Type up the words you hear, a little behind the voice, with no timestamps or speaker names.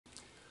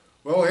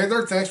Well, hey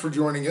there, thanks for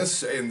joining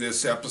us in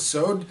this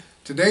episode.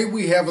 Today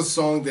we have a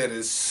song that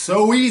is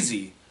so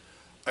easy,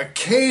 a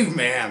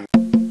caveman.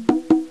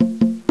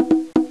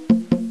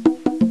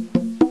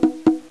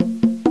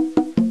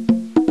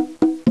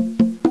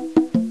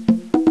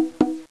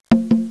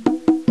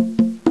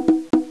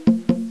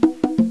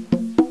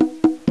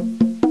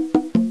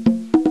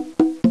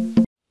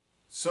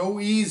 So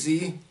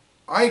easy,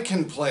 I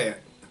can play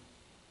it.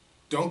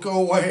 Don't go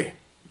away.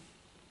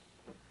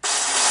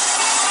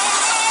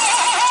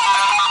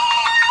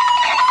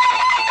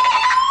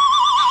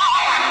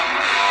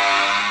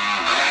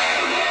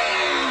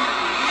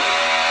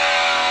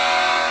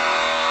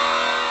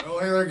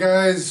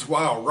 Guys,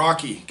 wow,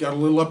 Rocky got a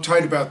little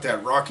uptight about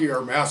that. Rocky,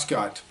 our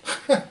mascot.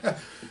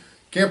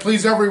 Can't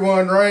please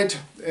everyone, right?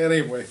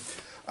 Anyway,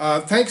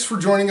 thanks for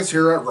joining us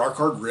here at Rock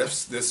Hard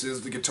Riffs. This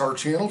is the guitar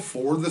channel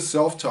for the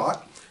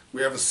self-taught.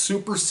 We have a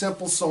super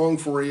simple song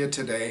for you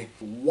today.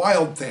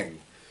 Wild Thing.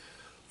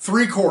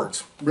 3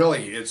 chords.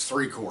 Really, it's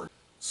 3 chords.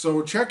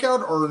 So check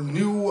out our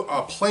new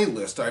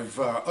playlist. I've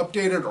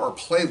updated our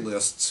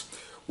playlists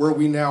where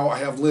we now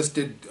have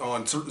listed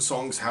on certain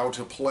songs how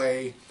to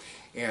play,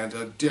 and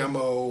a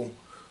demo,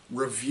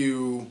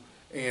 review,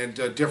 and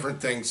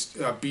different things,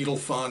 Beatle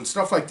fun,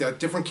 stuff like that,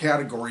 different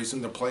categories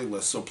in the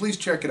playlist. So please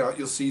check it out.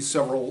 You'll see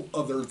several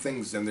other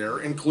things in there,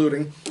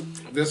 including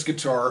this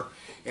guitar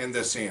and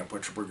this amp,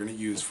 which we're going to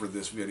use for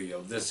this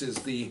video. This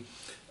is the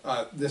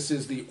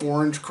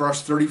Orange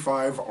Crush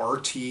 35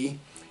 RT,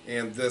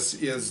 and this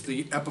is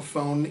the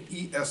Epiphone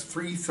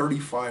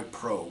ES335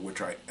 Pro,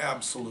 which I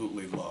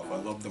absolutely love. I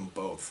love them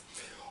both.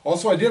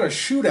 Also, I did a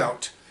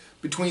shootout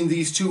between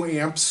these 2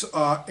 amps,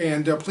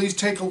 and please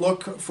take a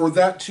look for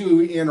that too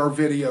in our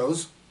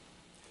videos.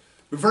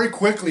 But very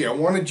quickly, I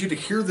wanted you to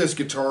hear this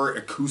guitar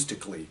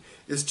acoustically.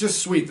 It's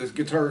just sweet. This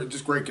guitar,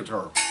 just great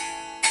guitar.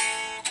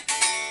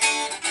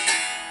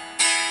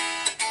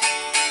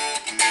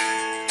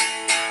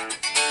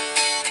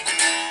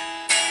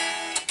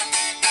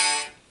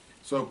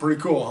 So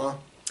pretty cool, huh?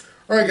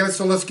 Alright guys,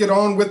 so let's get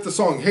on with the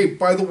song. Hey,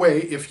 by the way,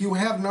 if you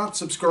have not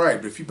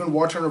subscribed, if you've been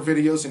watching our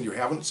videos and you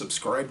haven't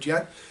subscribed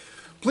yet,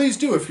 please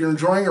do. If you're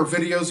enjoying our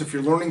videos, if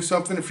you're learning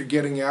something, if you're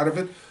getting out of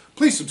it,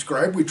 please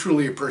subscribe. We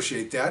truly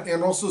appreciate that.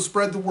 And also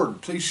spread the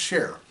word. Please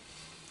share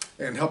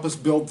and help us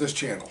build this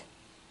channel.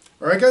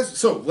 Alright guys,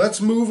 so let's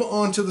move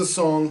on to the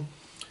song.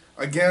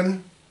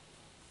 Again,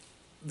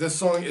 this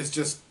song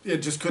is it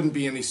just couldn't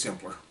be any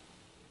simpler.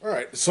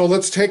 Alright, so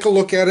let's take a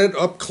look at it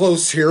up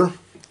close here.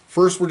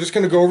 First, we're just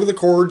going to go over the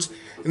chords,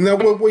 and then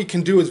what we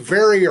can do is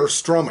vary our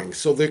strumming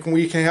so that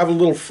we can have a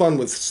little fun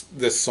with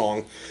this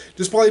song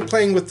just by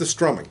playing with the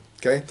strumming.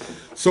 Okay,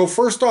 so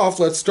first off,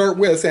 let's start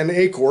with an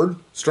A chord.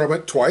 Strum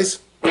it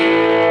twice.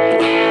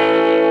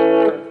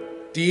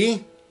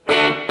 D,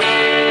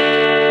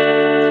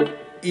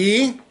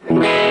 E,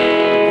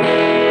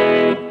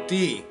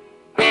 D,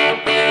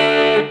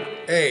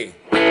 A.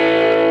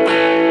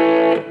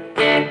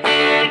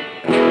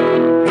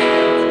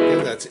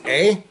 And that's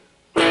A,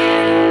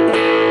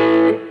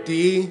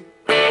 D,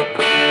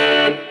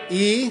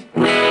 E,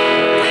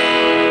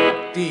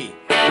 D,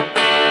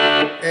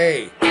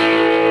 A,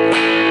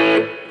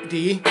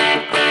 D,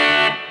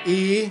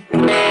 E,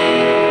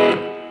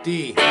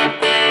 D.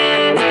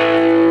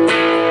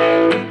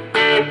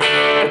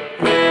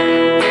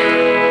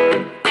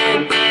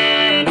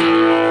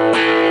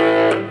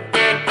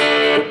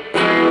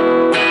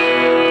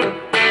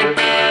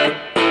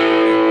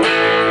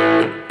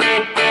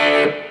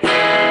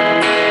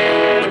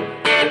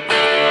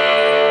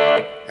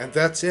 And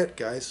that's it,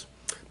 guys.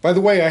 By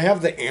the way, I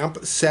have the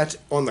amp set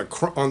on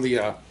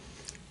the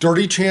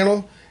dirty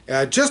channel.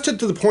 Just to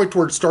the point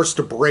where it starts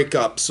to break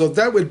up. So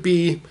that would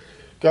be,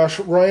 gosh,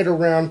 right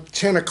around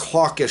 10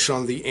 o'clock-ish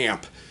on the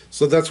amp.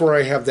 So that's where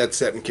I have that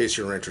set in case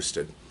you're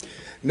interested.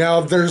 Now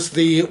there's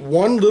the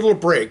one little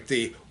break,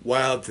 the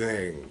Wild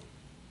Thing,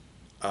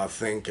 I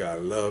think I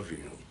love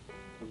you.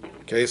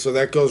 Okay, so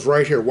that goes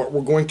right here. What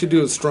we're going to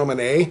do is strum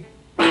an A,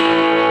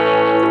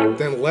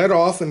 then let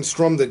off and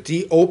strum the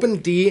D, open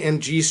D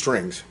and G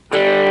strings.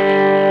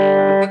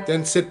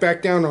 Then sit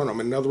back down on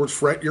them. In other words,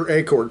 fret your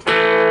A chord.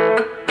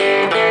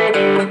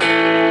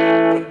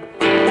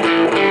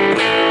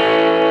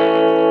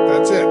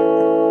 That's it.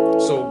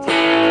 So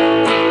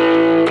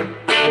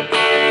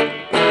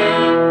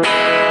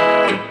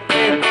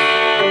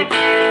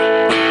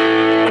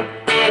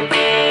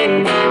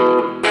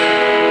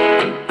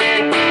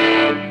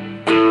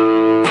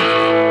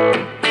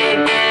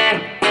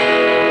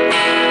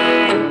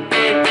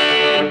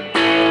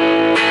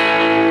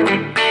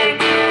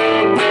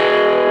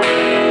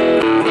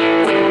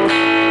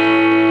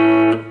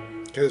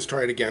okay, let's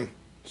try it again.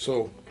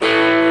 So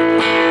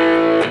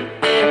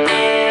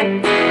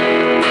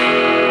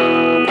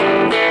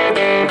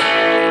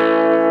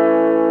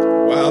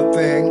Wild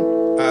Thing,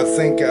 I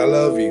think I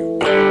love you.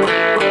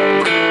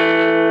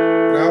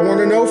 Now I want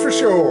to know for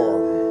sure.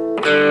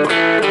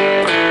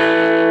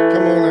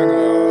 Come on and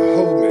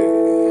hold me.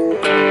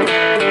 I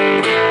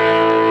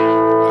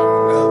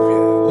love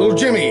you. Little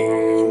Jimmy.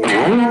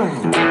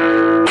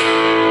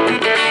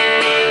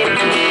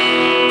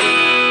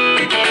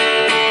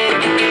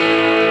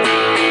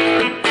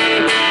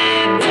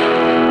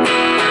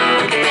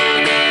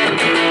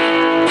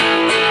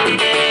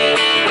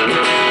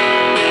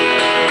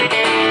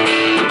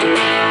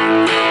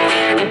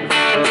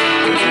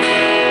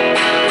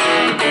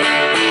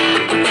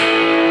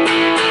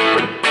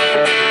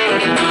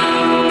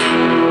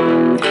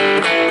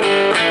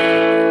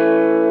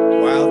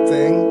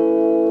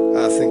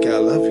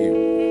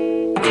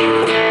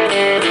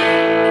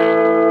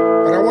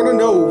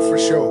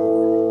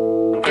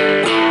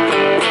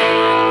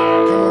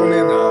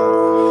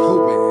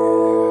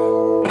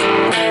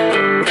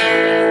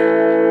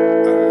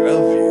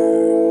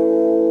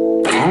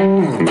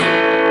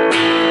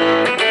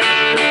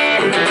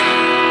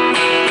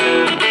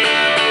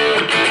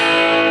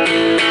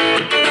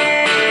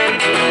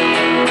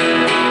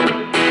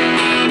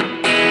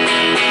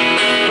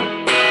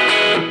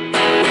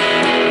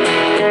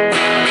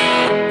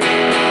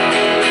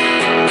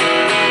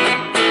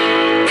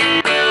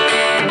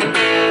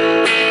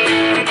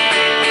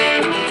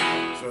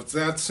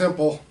 That's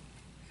simple.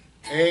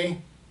 A,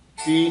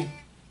 D,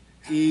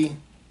 E,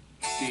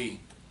 D.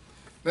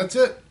 That's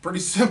it. Pretty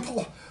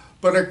simple.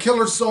 But a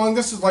killer song.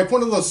 This is like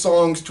one of those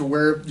songs to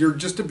where you're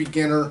just a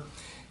beginner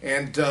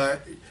and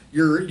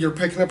you're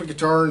picking up a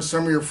guitar and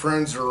some of your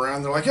friends are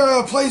around. They're like,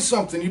 oh, play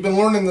something. You've been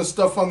learning this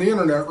stuff on the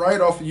internet,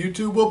 right? Off of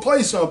YouTube. Well,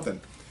 play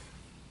something.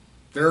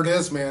 There it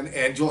is, man.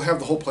 And you'll have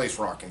the whole place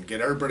rocking. Get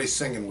everybody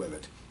singing with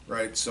it,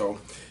 right? So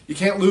you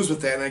can't lose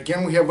with that. And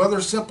again, we have other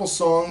simple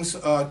songs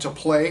to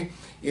play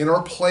in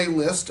our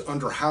playlist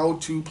under how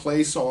to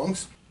play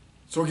songs.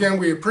 So again,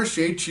 we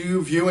appreciate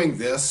you viewing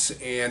this,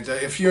 and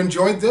if you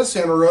enjoyed this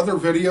and our other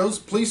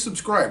videos, please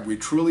subscribe. We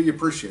truly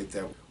appreciate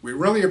that. We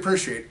really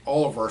appreciate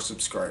all of our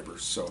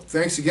subscribers. So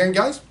thanks again,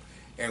 guys,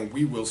 and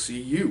we will see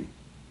you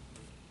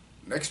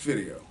next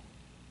video.